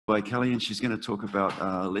by Kelly, and she's going to talk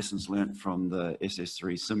about lessons learned from the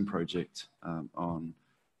SS3sim project on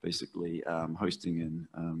basically hosting and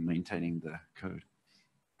maintaining the code.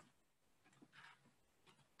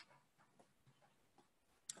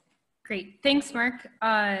 Great, thanks, Mark.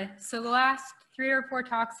 So the last 3 or 4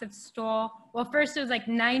 talks have stole, well, first it was like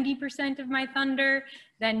 90% of my thunder,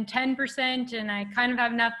 then 10%, and I kind of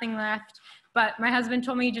have nothing left. But my husband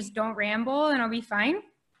told me just don't ramble and I'll be fine.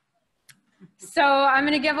 So I'm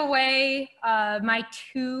gonna give away my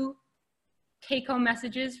 2 take-home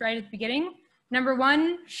messages right at the beginning. Number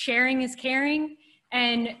 1, sharing is caring.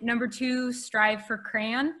 And number 2, strive for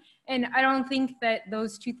crayon. And I don't think that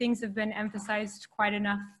those 2 things have been emphasized quite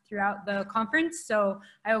enough throughout the conference. So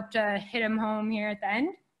I hope to hit them home here at the end.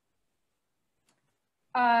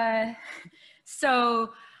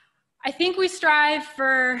 So I think we strive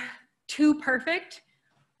for 2 perfect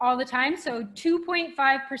all the time. So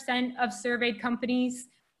 2.5% of surveyed companies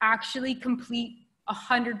actually complete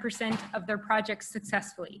 100% of their projects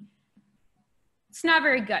successfully. It's not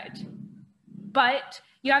very good, but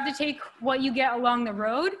you have to take what you get along the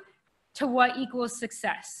road to what equals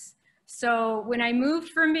success. So when I moved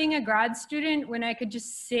from being a grad student, when I could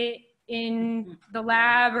just sit in the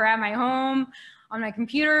lab or at my home on my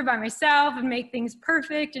computer by myself and make things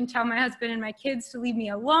perfect and tell my husband and my kids to leave me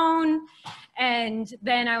alone. And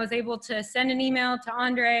then I was able to send an email to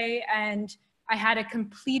Andre and I had a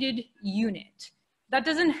completed unit. That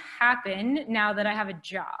doesn't happen now that I have a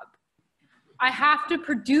job. I have to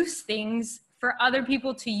produce things for other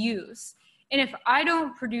people to use. And if I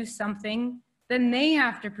don't produce something, then they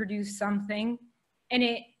have to produce something, and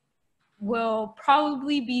it will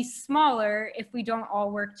probably be smaller if we don't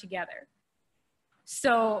all work together.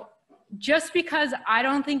 So just because I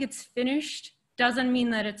don't think it's finished doesn't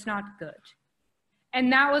mean that it's not good. And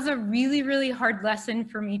that was a really, really hard lesson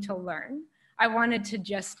for me to learn. I wanted to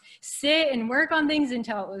just sit and work on things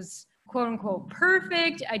until it was quote unquote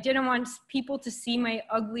perfect. I didn't want people to see my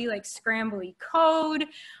ugly, like scrambly code.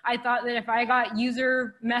 I thought that if I got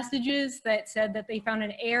user messages that said that they found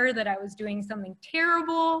an error, that I was doing something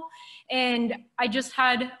terrible. And I just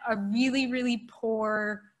had a really, really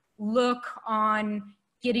poor look on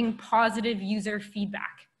getting positive user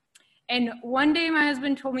feedback. And one day my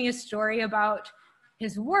husband told me a story about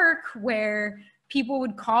his work where people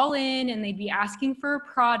would call in and they'd be asking for a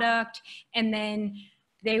product, and then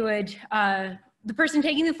they would, the person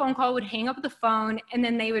taking the phone call would hang up the phone, and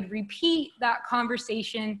then they would repeat that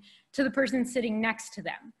conversation to the person sitting next to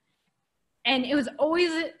them. And it was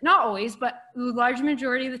always, not always, but the large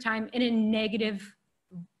majority of the time in a negative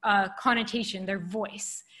connotation, their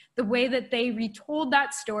voice. The way that they retold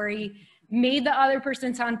that story made the other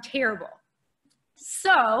person sound terrible.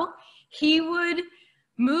 So he would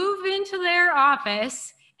move into their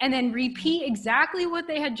office and then repeat exactly what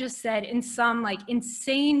they had just said in some like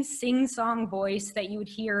insane sing-song voice that you would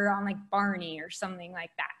hear on like Barney or something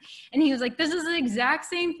like that. And he was like, this is the exact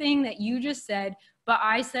same thing that you just said, but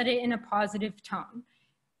I said it in a positive tone.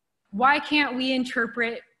 Why can't we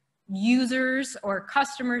interpret users or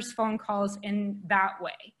customers' phone calls in that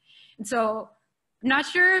way? And so I'm not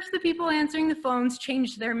sure if the people answering the phones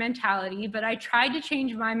changed their mentality, but I tried to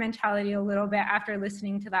change my mentality a little bit after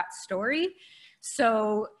listening to that story.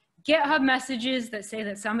 So GitHub messages that say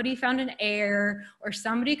that somebody found an error, or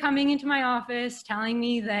somebody coming into my office telling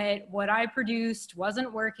me that what I produced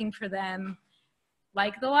wasn't working for them,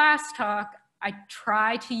 like the last talk, I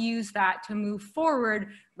try to use that to move forward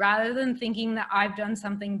rather than thinking that I've done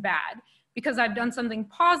something bad, because I've done something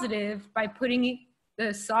positive by putting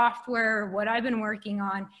the software, what I've been working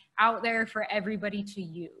on, out there for everybody to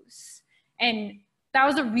use. And that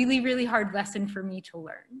was a really, really hard lesson for me to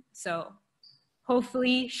learn. So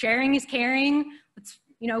hopefully sharing is caring. Let's,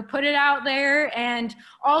 put it out there, and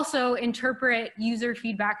also interpret user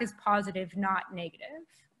feedback as positive, not negative.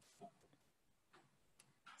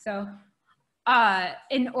 So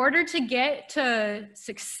in order to get to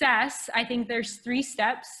success, I think there's 3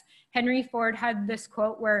 steps. Henry Ford had this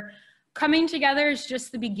quote where coming together is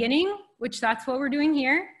just the beginning, which that's what we're doing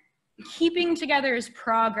here. Keeping together is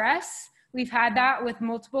progress. We've had that with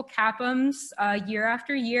multiple CAPAMs year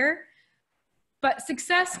after year. But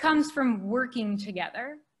success comes from working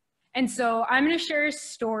together. And so I'm going to share a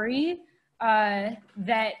story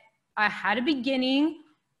that I had a beginning,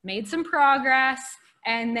 made some progress,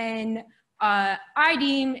 and then I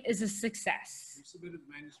deem is a success. You submitted the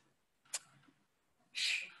manuscript.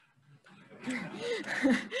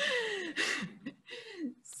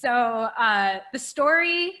 So the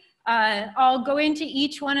story, I'll go into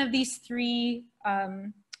each one of these 3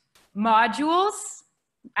 modules.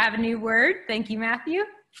 I have a new word. Thank you, Matthew.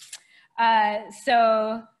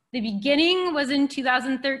 So The beginning was in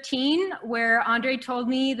 2013, where Andre told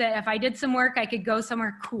me that if I did some work, I could go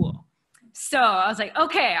somewhere cool. So I was like,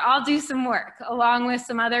 okay, I'll do some work along with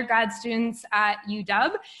some other grad students at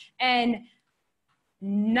UW. And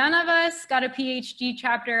none of us got a PhD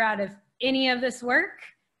chapter out of any of this work,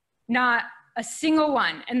 not a single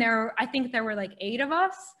one. And I think there were like 8 of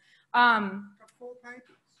us. Full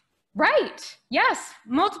papers. Right, yes,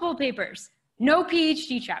 multiple papers, no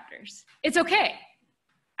PhD chapters. It's okay.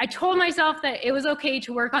 I told myself that it was okay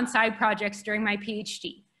to work on side projects during my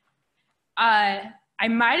PhD. I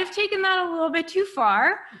might have taken that a little bit too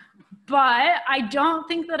far, but I don't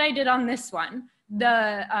think that I did on this one.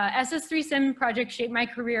 The SS3sim project shaped my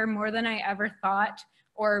career more than I ever thought,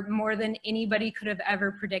 or more than anybody could have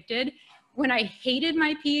ever predicted. When I hated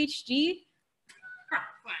my PhD,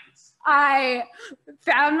 I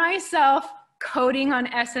found myself coding on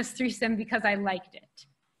SS3sim because I liked it.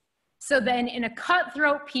 So then in a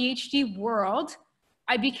cutthroat PhD world,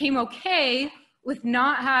 I became okay with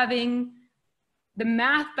not having the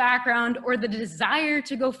math background or the desire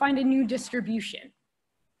to go find a new distribution.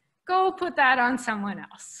 Go put that on someone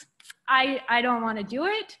else. I don't want to do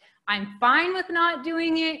it. I'm fine with not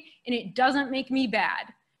doing it, and it doesn't make me bad.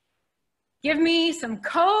 Give me some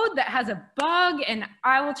code that has a bug and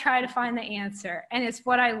I will try to find the answer. And it's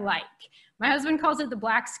what I like. My husband calls it the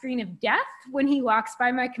black screen of death when he walks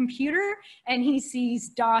by my computer and he sees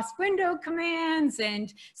DOS window commands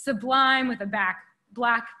and Sublime with a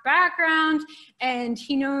black background, and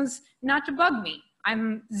he knows not to bug me.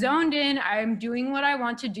 I'm zoned in, I'm doing what I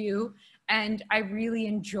want to do, and I really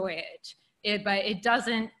enjoy it. But it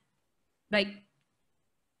doesn't, like,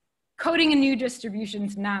 coding a new distribution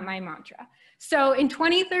is not my mantra. So in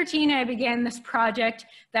 2013, I began this project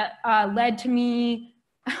that led to me,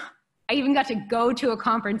 I even got to go to a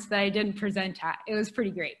conference that I didn't present at. It was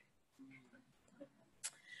pretty great.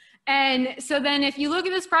 And so then if you look at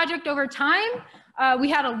this project over time, we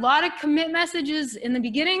had a lot of commit messages in the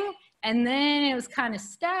beginning, and then it was kind of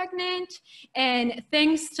stagnant. And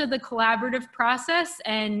thanks to the collaborative process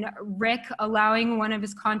and Rick allowing one of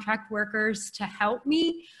his contract workers to help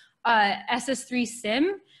me,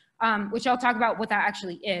 SS3sim, which I'll talk about what that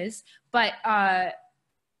actually is, but I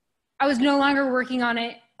was no longer working on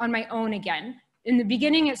it on my own again. In the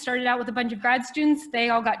beginning, it started out with a bunch of grad students. They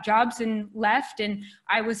all got jobs and left, and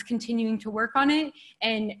I was continuing to work on it.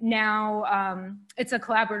 And now it's a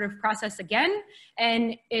collaborative process again,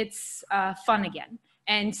 and it's fun again.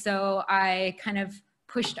 And so I kind of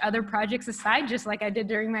pushed other projects aside, just like I did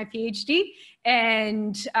during my PhD,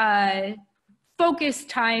 and focused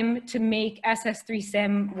time to make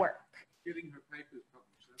SS3sim work. Getting her papers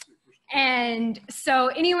published, that's the first. And so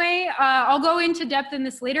anyway, I'll go into depth in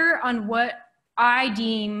this later on what I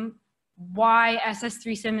deem why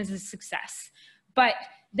SS3sim is a success. But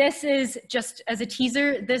this is just as a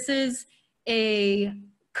teaser, this is a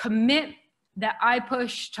commit that I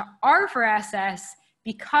pushed to R4SS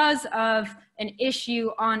because of an issue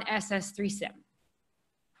on SS3sim.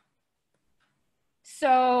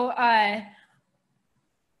 So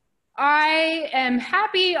I am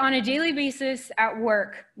happy on a daily basis at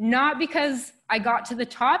work, not because I got to the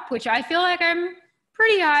top, which I feel like I'm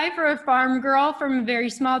pretty high for a farm girl from a very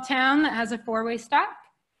small town that has a 4-way stop,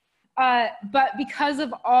 but because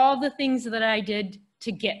of all the things that I did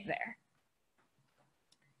to get there.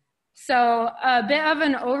 So a bit of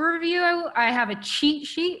an overview. I have a cheat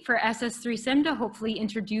sheet for SS3sim to hopefully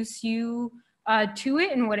introduce you to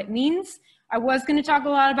it and what it means. I was going to talk a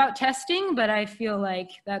lot about testing, but I feel like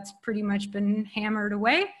that's pretty much been hammered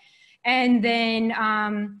away. And then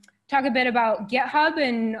talk a bit about GitHub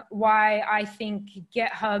and why I think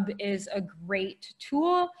GitHub is a great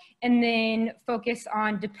tool. And then focus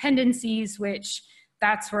on dependencies, which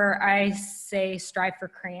that's where I say strive for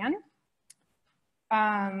CRAN.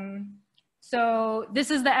 So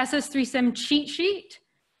this is the SS3sim cheat sheet.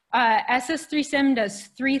 SS3sim does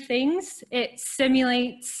 3 things. It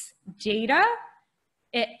simulates data,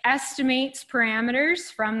 it estimates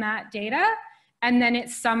parameters from that data, and then it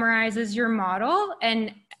summarizes your model.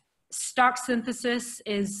 And stock synthesis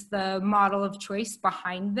is the model of choice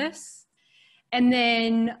behind this. And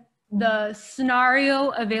then the scenario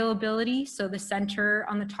availability, so the center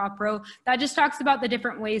on the top row, that just talks about the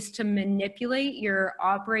different ways to manipulate your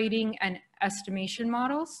operating and estimation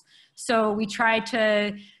models. So we try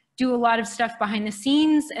to do a lot of stuff behind the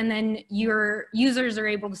scenes, and then your users are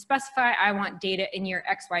able to specify, I want data in year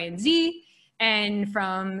X, Y, and Z, and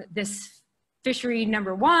from this fishery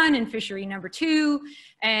number 1 and fishery number 2,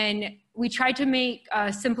 and we try to make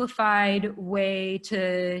a simplified way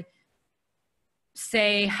to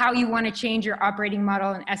say how you want to change your operating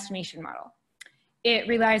model and estimation model. It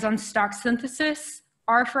relies on stock synthesis,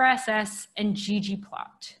 R4SS, and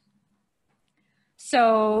ggplot.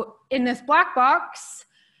 So in this black box,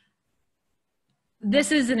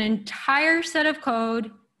 this is an entire set of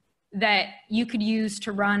code that you could use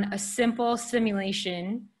to run a simple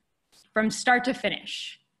simulation from start to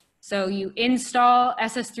finish. So you install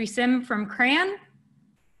SS3sim from CRAN,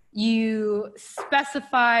 you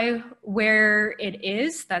specify where it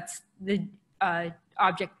is, that's the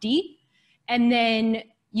object D, and then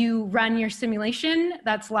you run your simulation,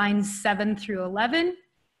 that's lines 7 through 11,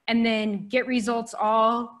 and then get results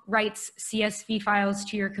all writes CSV files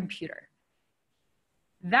to your computer.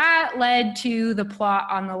 That led to the plot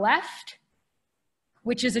on the left,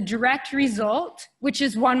 which is a direct result, which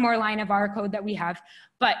is one more line of our code that we have,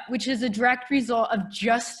 but which is a direct result of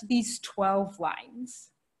just these 12 lines.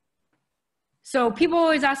 So people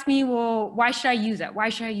always ask me, well, why should I use it? Why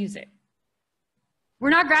should I use it?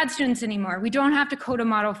 We're not grad students anymore. We don't have to code a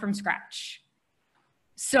model from scratch.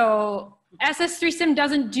 So SS3sim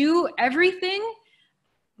doesn't do everything,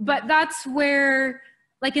 but that's where,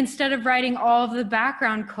 like, instead of writing all of the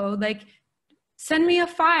background code, like, send me a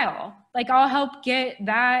file. Like, I'll help get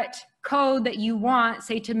that code that you want,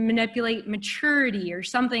 say to manipulate maturity or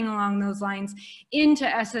something along those lines, into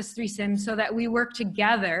SS3sim so that we work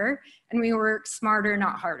together and we work smarter,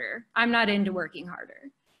 not harder. I'm not into working harder.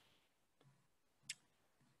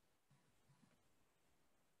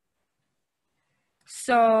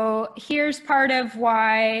 So here's part of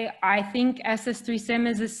why I think SS3sim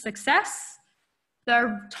is a success.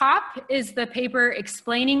 The top is the paper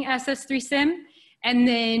explaining SS3sim, and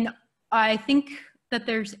then I think that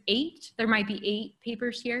there might be 8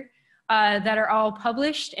 papers here that are all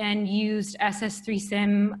published and used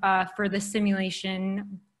SS3sim for the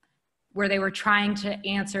simulation where they were trying to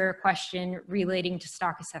answer a question relating to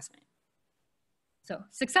stock assessment. So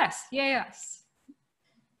success, yes.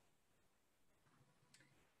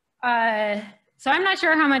 So I'm not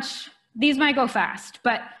sure how much, these might go fast,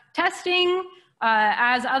 but testing,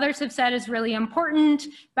 as others have said, is really important.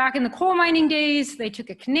 Back in the coal mining days, they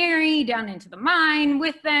took a canary down into the mine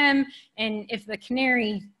with them, and if the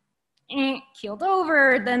canary keeled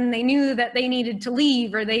over, then they knew that they needed to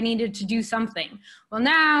leave or they needed to do something. Well,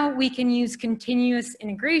 now we can use continuous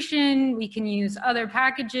integration, we can use other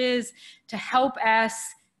packages to help us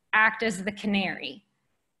act as the canary.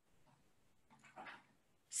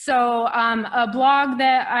 So a blog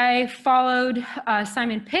that I followed,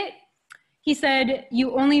 Simon Pitt, he said,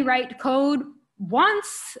 you only write code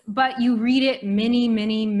once, but you read it many,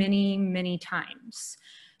 many, many, many times.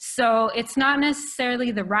 So it's not necessarily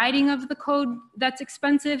the writing of the code that's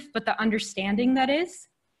expensive, but the understanding that is.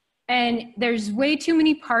 And there's way too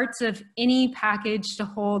many parts of any package to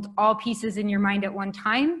hold all pieces in your mind at one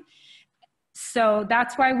time. So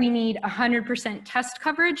that's why we need 100% test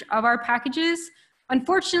coverage of our packages.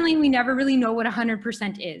 Unfortunately, we never really know what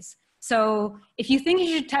 100% is. So if you think you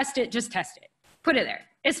should test it, just test it. Put it there,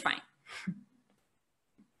 it's fine.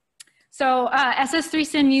 So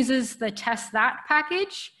SS3sim uses the test that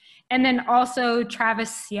package, and then also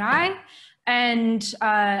Travis CI. And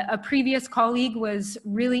a previous colleague was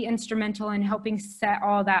really instrumental in helping set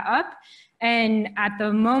all that up. And at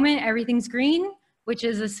the moment, everything's green, which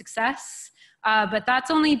is a success. But that's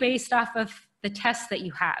only based off of the tests that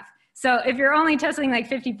you have. So if you're only testing like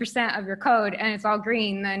 50% of your code and it's all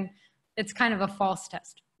green, then it's kind of a false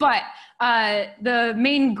test. But the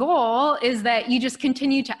main goal is that you just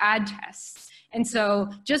continue to add tests. And so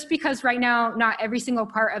just because right now not every single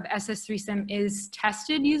part of SS3sim is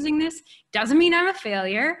tested using this, doesn't mean I'm a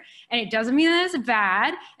failure, and it doesn't mean that it's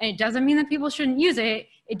bad, and it doesn't mean that people shouldn't use it.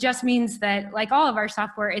 It just means that, like all of our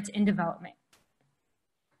software, it's in development.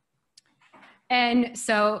 And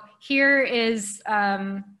so here is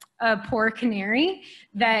a poor canary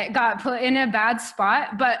that got put in a bad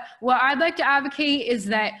spot. But what I'd like to advocate is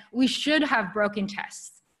that we should have broken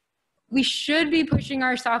tests. We should be pushing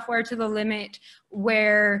our software to the limit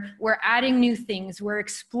where we're adding new things, we're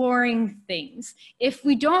exploring things. If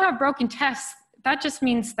we don't have broken tests, that just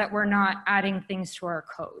means that we're not adding things to our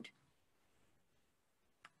code.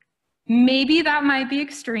 Maybe that might be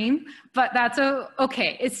extreme, but that's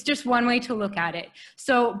okay. It's just one way to look at it.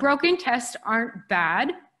 So broken tests aren't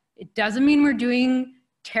bad. It doesn't mean we're doing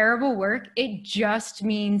terrible work. It just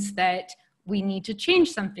means that we need to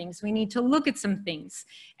change some things. We need to look at some things.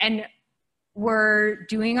 And we're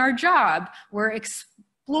doing our job. We're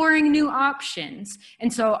exploring new options.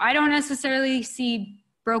 And so I don't necessarily see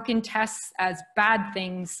broken tests as bad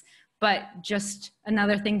things, but just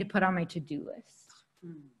another thing to put on my to-do list.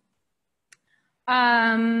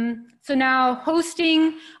 So now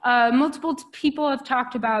hosting, multiple people have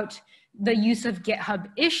talked about the use of GitHub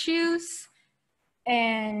issues.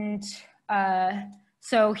 And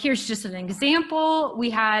so here's just an example. We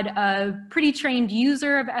had a pretty trained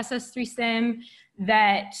user of SS3sim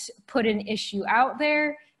that put an issue out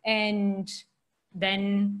there, and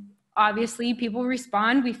then obviously people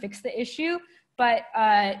respond, we fix the issue. But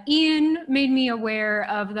Ian made me aware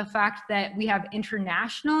of the fact that we have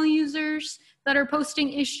international users that are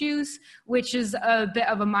posting issues, which is a bit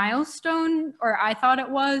of a milestone, or I thought it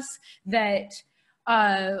was, that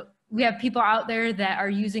we have people out there that are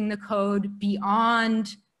using the code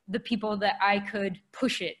beyond the people that I could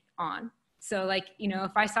push it on. So like, you know,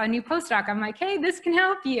 if I saw a new postdoc, I'm like, hey, this can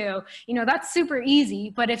help you. You know, that's super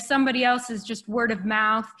easy. But if somebody else is just word of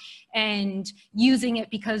mouth and using it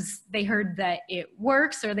because they heard that it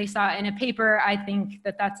works or they saw it in a paper, I think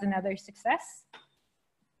that that's another success.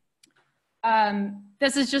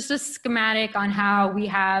 This is just a schematic on how we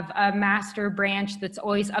have a master branch that's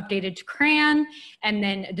always updated to CRAN, and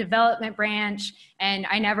then a development branch, and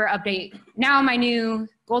I never update. Now my new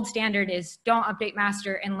gold standard is don't update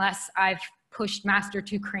master unless I've pushed master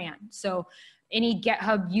to CRAN. So any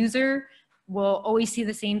GitHub user will always see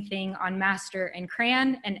the same thing on master and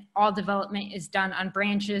CRAN, and all development is done on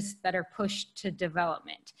branches that are pushed to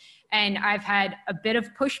development. And I've had a bit of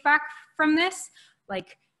pushback from this,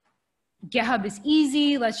 like, GitHub is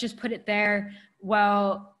easy, let's just put it there.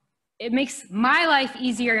 Well, it makes my life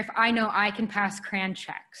easier if I know I can pass CRAN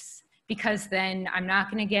checks, because then I'm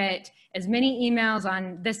not gonna get as many emails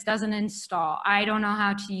on this doesn't install, I don't know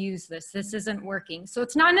how to use this isn't working. So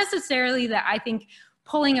it's not necessarily that I think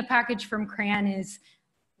pulling a package from CRAN is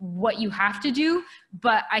what you have to do,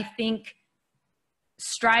 but I think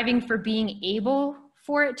striving for being able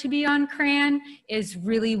for it to be on CRAN is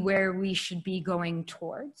really where we should be going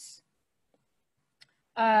towards.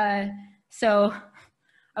 So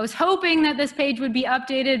I was hoping that this page would be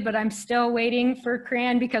updated, but I'm still waiting for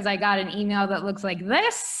CRAN because I got an email that looks like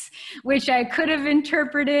this, which I could have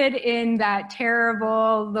interpreted in that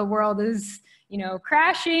terrible, the world is, you know,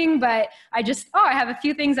 crashing, but I just, oh, I have a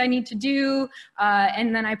few things I need to do.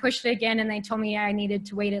 And then I pushed it again and they told me I needed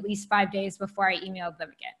to wait at least 5 days before I emailed them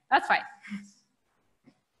again. That's fine.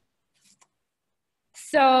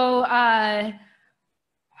 So,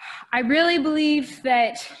 I really believe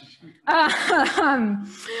that I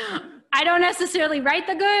don't necessarily write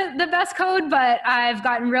the best code, but I've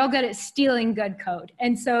gotten real good at stealing good code.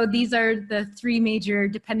 And so these are the 3 major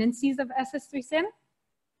dependencies of SS3sim.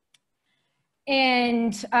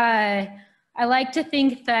 And I like to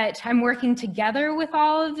think that I'm working together with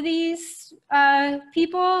all of these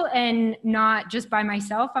people and not just by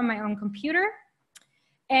myself on my own computer.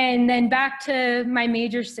 And then back to my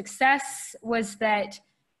major success was that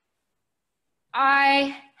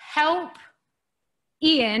I help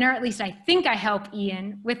Ian, or at least I think I help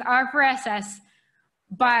Ian, with R4SS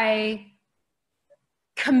by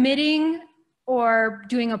committing or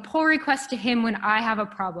doing a pull request to him when I have a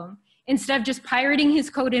problem, instead of just pirating his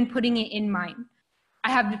code and putting it in mine.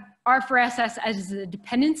 I have R4SS as a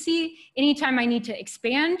dependency. Anytime I need to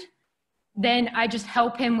expand, then I just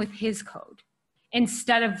help him with his code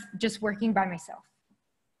instead of just working by myself.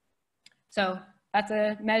 So that's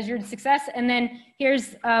a measured success. And then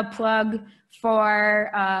here's a plug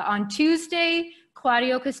for on Tuesday,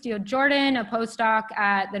 Claudio Castillo Jordan, a postdoc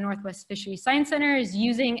at the Northwest Fisheries Science Center, is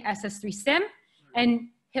using SS3sim, and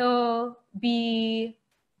he'll be,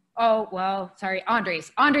 oh, well, sorry,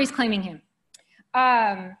 Andres claiming him.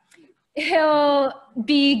 He'll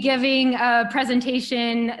be giving a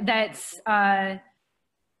presentation that's on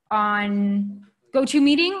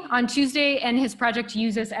GoToMeeting on Tuesday, and his project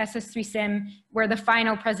uses SS3sim, where the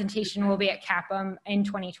final presentation will be at CAPAM in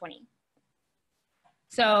 2020.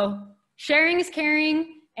 So sharing is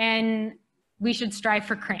caring, and we should strive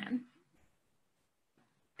for CRAN.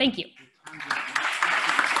 Thank you.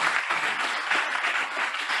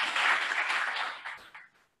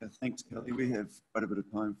 Thanks, Kelly. We have quite a bit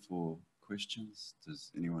of time for questions.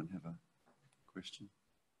 Does anyone have a question?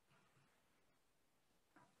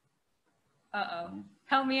 Uh-oh,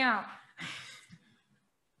 help me out.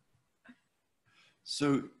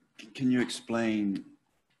 So can you explain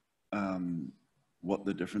what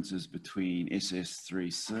the difference is between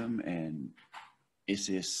SS3sim and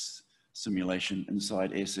SS simulation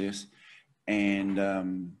inside SS?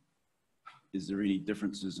 And is there any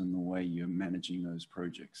differences in the way you're managing those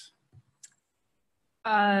projects?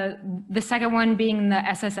 The second one being the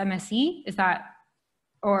SSMSE, is that,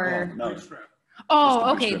 or? No.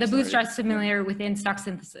 Oh, okay, the bootstrap simulator within stock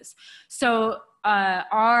synthesis. So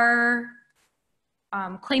our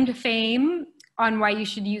claim to fame on why you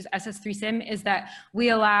should use SS3sim is that we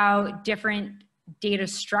allow different data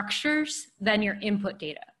structures than your input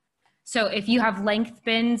data. So if you have length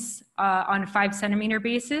bins on a 5 centimeter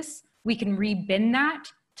basis, we can rebin that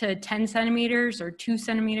to 10 centimeters or 2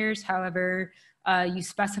 centimeters, however you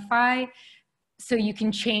specify. So you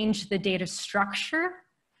can change the data structure.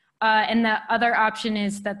 And the other option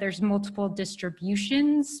is that there's multiple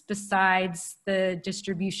distributions besides the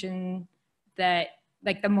distribution that,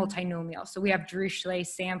 like the multinomial. So we have Dirichlet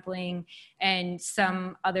sampling and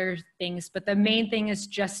some other things, but the main thing is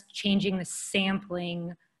just changing the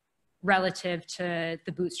sampling relative to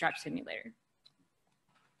the Bootstrap simulator.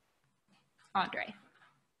 Andre.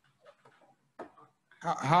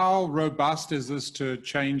 How robust is this to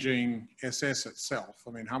changing SS itself? I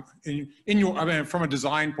mean, I mean, from a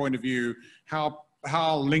design point of view,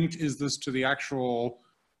 how linked is this to the actual,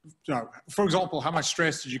 for example, how much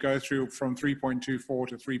stress did you go through from 3.24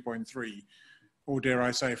 to 3.3? Or dare I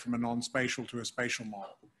say, from a non-spatial to a spatial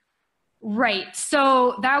model? Right,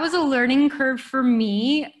 so that was a learning curve for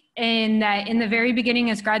me. In that in the very beginning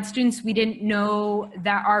as grad students, we didn't know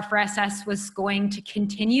that R4SS was going to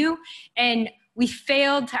continue, and we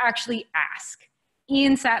failed to actually ask.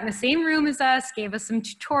 Ian sat in the same room as us, gave us some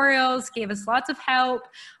tutorials, gave us lots of help,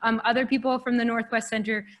 other people from the Northwest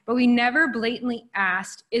Center, but we never blatantly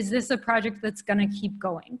asked, is this a project that's gonna keep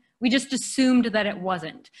going? We just assumed that it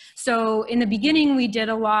wasn't. So in the beginning, we did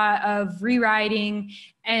a lot of rewriting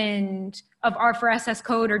and of R4SS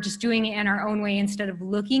code, or just doing it in our own way instead of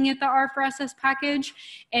looking at the R4SS package.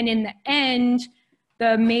 And in the end,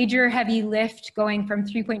 the major heavy lift going from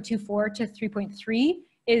 3.24 to 3.3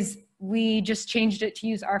 is we just changed it to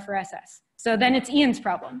use R4SS. So then it's Ian's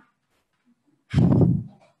problem.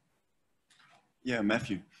 Yeah,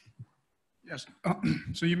 Matthew. Yes.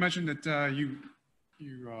 So you mentioned that you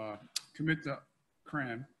commit the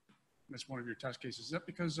CRAN. That's one of your test cases. Is that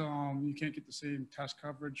because you can't get the same test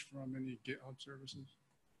coverage from any GitHub services?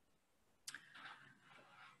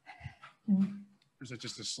 Or is that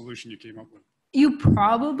just a solution you came up with? You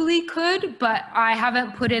probably could, but I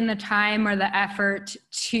haven't put in the time or the effort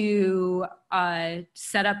to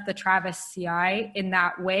set up the Travis CI in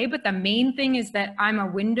that way. But the main thing is that I'm a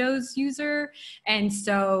Windows user, and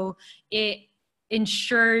so it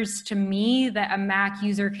ensures to me that a Mac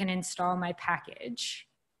user can install my package.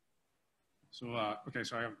 So, okay,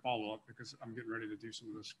 so I have a follow-up because I'm getting ready to do some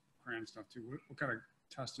of this CRAN stuff too. What kind of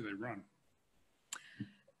tests do they run?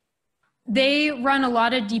 They run a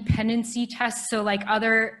lot of dependency tests. So like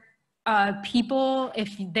other people,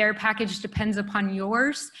 if their package depends upon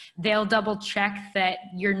yours, they'll double check that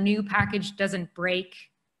your new package doesn't break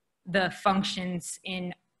the functions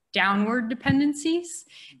in downward dependencies.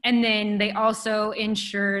 And then they also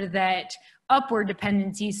ensure that upward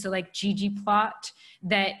dependencies, so like ggplot,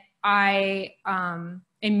 that I am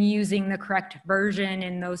using the correct version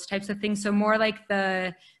and those types of things. So more like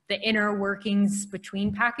the inner workings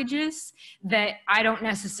between packages that I don't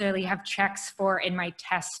necessarily have checks for in my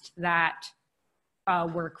test that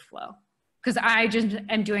workflow. Because I just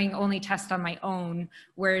am doing only tests on my own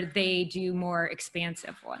where they do more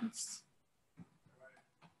expansive ones.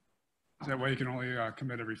 Is that why you can only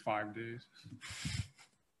commit every 5 days?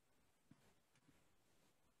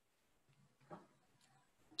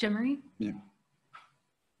 Jim-Marie? Yeah.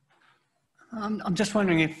 I'm just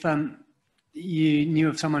wondering if you knew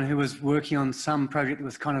of someone who was working on some project that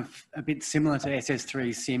was kind of a bit similar to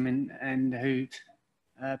SS3sim and who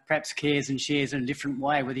perhaps cares and shares in a different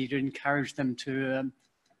way, whether you'd encourage them to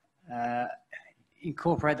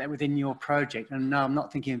incorporate that within your project. And no, I'm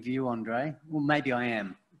not thinking of you, Andre. Well, maybe I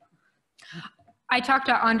am. I talked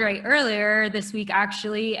to Andre earlier this week,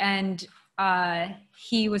 actually, and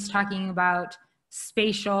he was talking about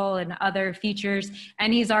spatial and other features,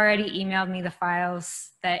 and he's already emailed me the files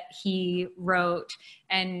that he wrote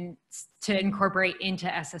and to incorporate into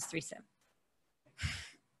SS3sim.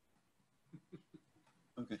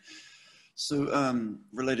 Okay, so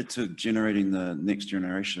related to generating the next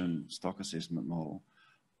generation stock assessment model,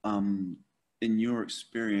 in your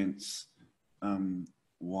experience,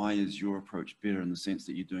 why is your approach better in the sense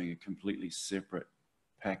that you're doing a completely separate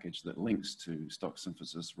package that links to stock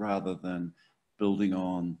synthesis rather than building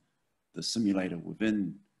on the simulator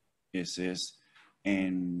within SS,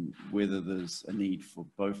 and whether there's a need for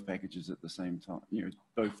both packages at the same time, you know,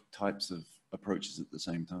 both types of approaches at the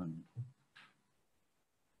same time?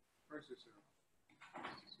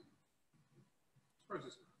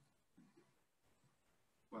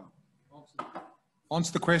 Well,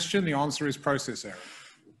 answer the question. The answer is process error.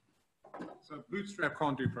 So Bootstrap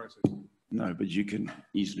can't do process. No, but you can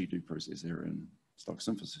easily do process error in stock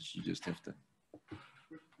synthesis. You just have to.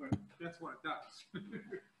 But that's what it does.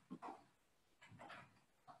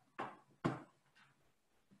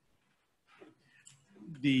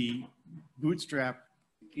 the bootstrap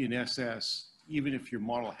in SS, even if your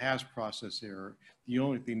model has process error, the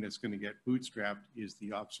only thing that's going to get bootstrapped is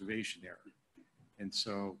the observation error. And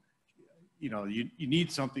so, you know, you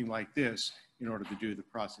need something like this in order to do the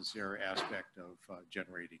process error aspect of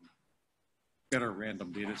generating better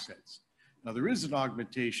random data sets. Now, there is an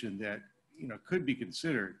augmentation that, you know, could be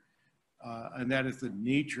considered, and that is the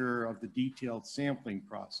nature of the detailed sampling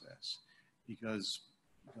process. Because,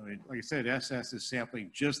 I mean, like I said, SS is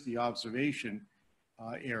sampling just the observation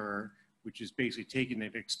error, which is basically taking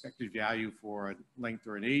an expected value for a length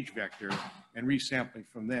or an age vector and resampling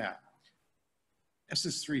from that.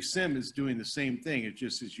 SS3sim is doing the same thing. It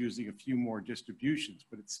just is using a few more distributions,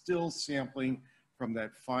 but it's still sampling from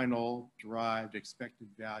that final derived expected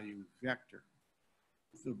value vector.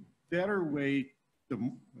 The better way, the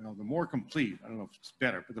more complete, I don't know if it's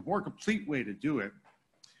better, but the more complete way to do it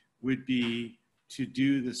would be to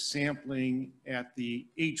do the sampling at the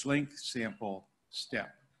age length sample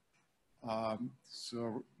step.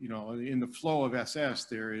 So, you know, in the flow of SS,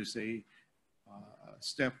 there is a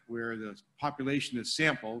step where the population is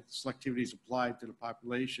sampled, selectivity is applied to the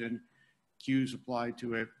population, Q's applied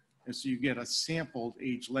to it, and so you get a sampled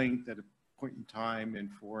age length at a point in time and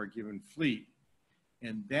for a given fleet.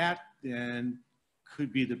 And that then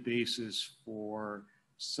could be the basis for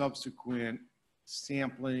subsequent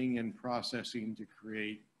sampling and processing to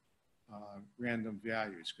create random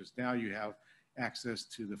values, because now you have access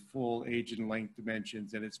to the full age and length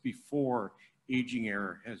dimensions, and it's before aging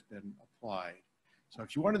error has been applied. So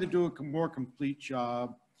if you wanted to do a more complete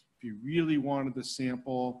job, if you really wanted to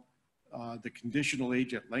sample the conditional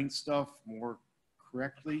age at length stuff more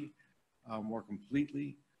correctly, more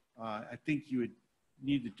completely, I think you would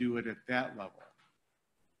need to do it at that level.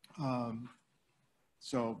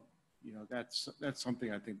 So, you know, that's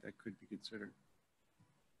something I think that could be considered.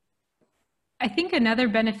 I think another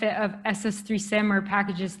benefit of SS3sim or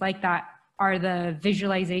packages like that are the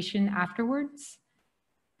visualization afterwards.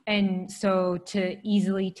 And so to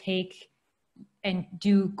easily take and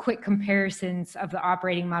do quick comparisons of the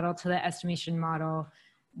operating model to the estimation model.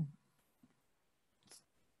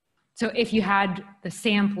 So if you had the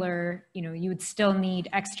sampler, you know, you would still need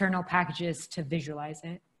external packages to visualize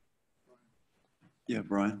it. Yeah,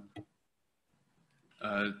 Brian.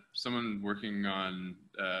 Someone working on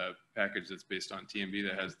a package that's based on TMB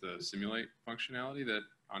that has the simulate functionality that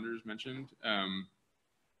Anders mentioned.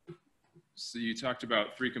 So you talked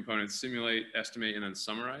about 3 components: simulate, estimate, and then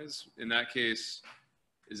summarize. In that case,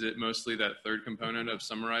 is it mostly that third component of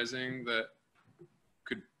summarizing that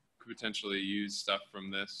could potentially use stuff from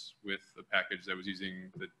this with a package that was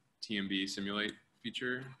using the TMB simulate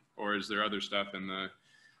feature? Or is there other stuff in the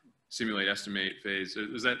simulate estimate phase?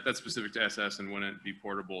 Is that's specific to SS, and wouldn't it be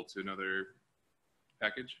portable to another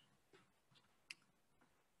package?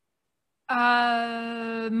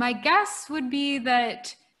 My guess would be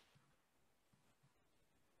that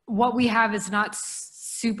what we have is not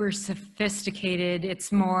super sophisticated.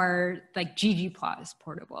 It's more like ggplot is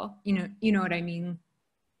portable. You know what I mean?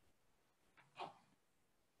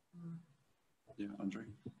 Yeah, Andre.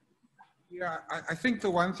 Yeah, I think the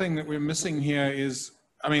one thing that we're missing here is,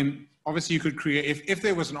 I mean, obviously you could create, if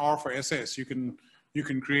there was an R for SS, you can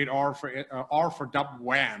create R for dub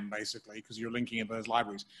WAM basically, because you're linking in those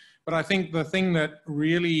libraries. But I think the thing that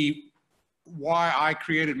really, why I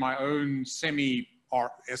created my own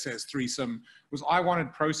SS3sim was I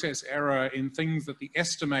wanted process error in things that the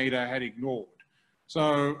estimator had ignored.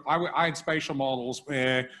 So I had spatial models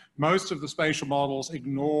where most of the spatial models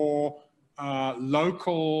ignore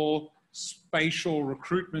local spatial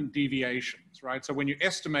recruitment deviations, right? So when you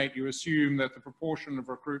estimate, you assume that the proportion of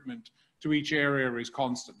recruitment to each area is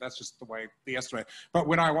constant. That's just the way the estimate. But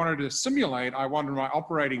when I wanted to simulate, I wanted my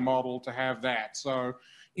operating model to have that. So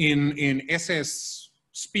in SS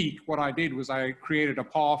speak, what I did was I created a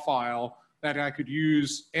PAR file that I could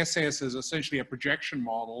use SS as essentially a projection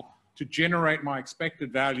model to generate my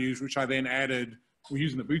expected values, which I then added, we're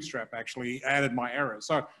using the bootstrap actually, added my errors.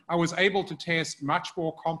 So I was able to test much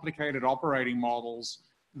more complicated operating models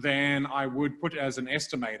than I would put as an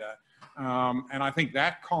estimator. And I think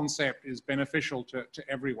that concept is beneficial to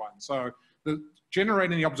everyone. So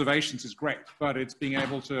generating the observations is great, but it's being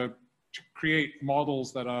able to create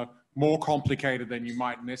models that are more complicated than you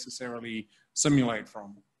might necessarily simulate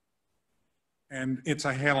from. And it's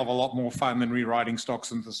a hell of a lot more fun than rewriting stock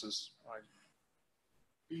synthesis. Right?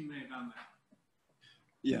 Been there, done that.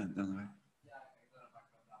 Yeah, done that. That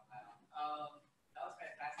was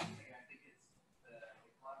fantastic. I think it's the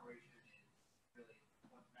collaboration is really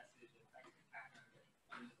one message of actually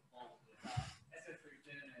CAPAM is involved with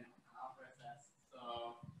SS3sim and Alpha SS.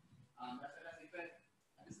 So that's fantastic. But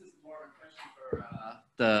more of a question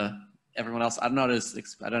for everyone else. I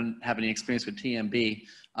don't have any experience with TMB.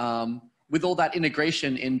 With all that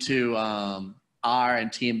integration into R and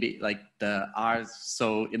TMB, like the R is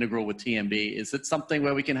so integral with TMB, is it something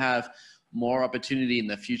where we can have more opportunity in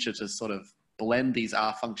the future to sort of blend these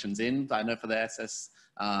R functions in? I know for the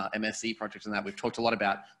MSE project and that, we've talked a lot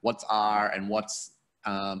about what's R and what's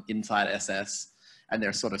inside SS, and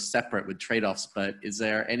they're sort of separate with trade-offs, but is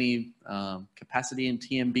there any capacity in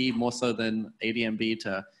TMB more so than ADMB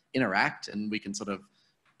to interact, and we can sort of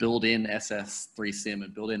build in SS3sim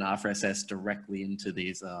and build in R for SS directly into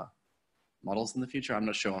these models in the future? I'm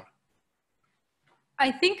not sure.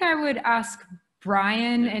 I think I would ask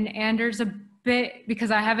Brian and Anders a bit, because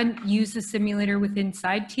I haven't used the simulator with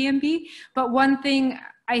inside TMB, but one thing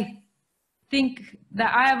I think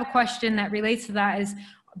that I have a question that relates to that is,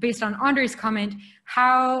 based on Andre's comment,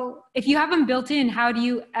 how, if you have them built in, how do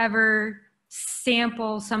you ever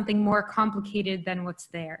sample something more complicated than what's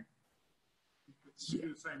there? Do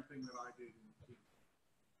the same thing that I did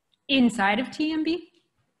inside of TMB?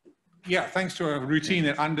 Yeah, thanks to a routine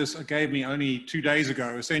that Anders gave me only 2 days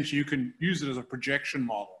ago. Essentially, you can use it as a projection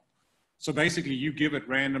model. So basically, you give it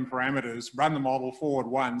random parameters, run the model forward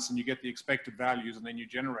once, and you get the expected values, and then you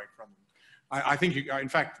generate from them. I think, in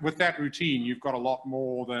fact, with that routine, you've got a lot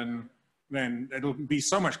more than it'll be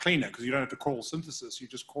so much cleaner, because you don't have to call synthesis. You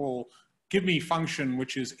just call, give me function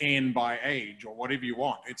which is n by age, or whatever you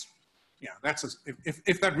want. It's, yeah, that's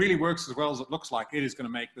if that really works as well as it looks like, it is going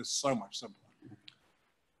to make this so much simpler.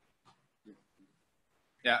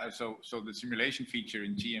 Yeah, so the simulation feature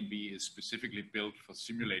in TMB is specifically built for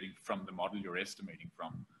simulating from the model you're estimating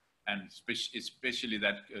from. And especially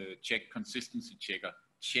that check consistency checker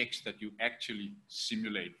checks that you actually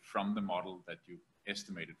simulate from the model that you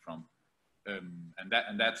estimated from. And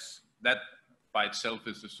that by itself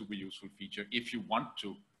is a super useful feature. If you want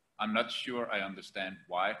to, I'm not sure I understand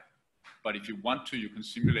why, but if you want to, you can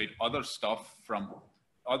simulate other stuff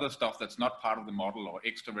that's not part of the model, or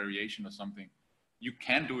extra variation or something. You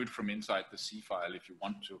can do it from inside the C file if you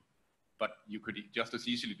want to, but you could just as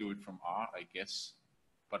easily do it from R, I guess.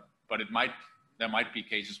 But there might be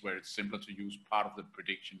cases where it's simpler to use part of the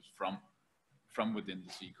predictions from within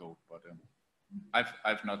the C code. But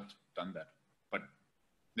I've not done that. But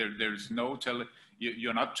there's no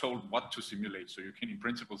you're not told what to simulate, so you can in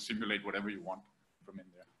principle simulate whatever you want from in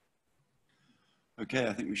there. Okay,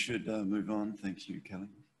 I think we should move on. Thank you, Kelly.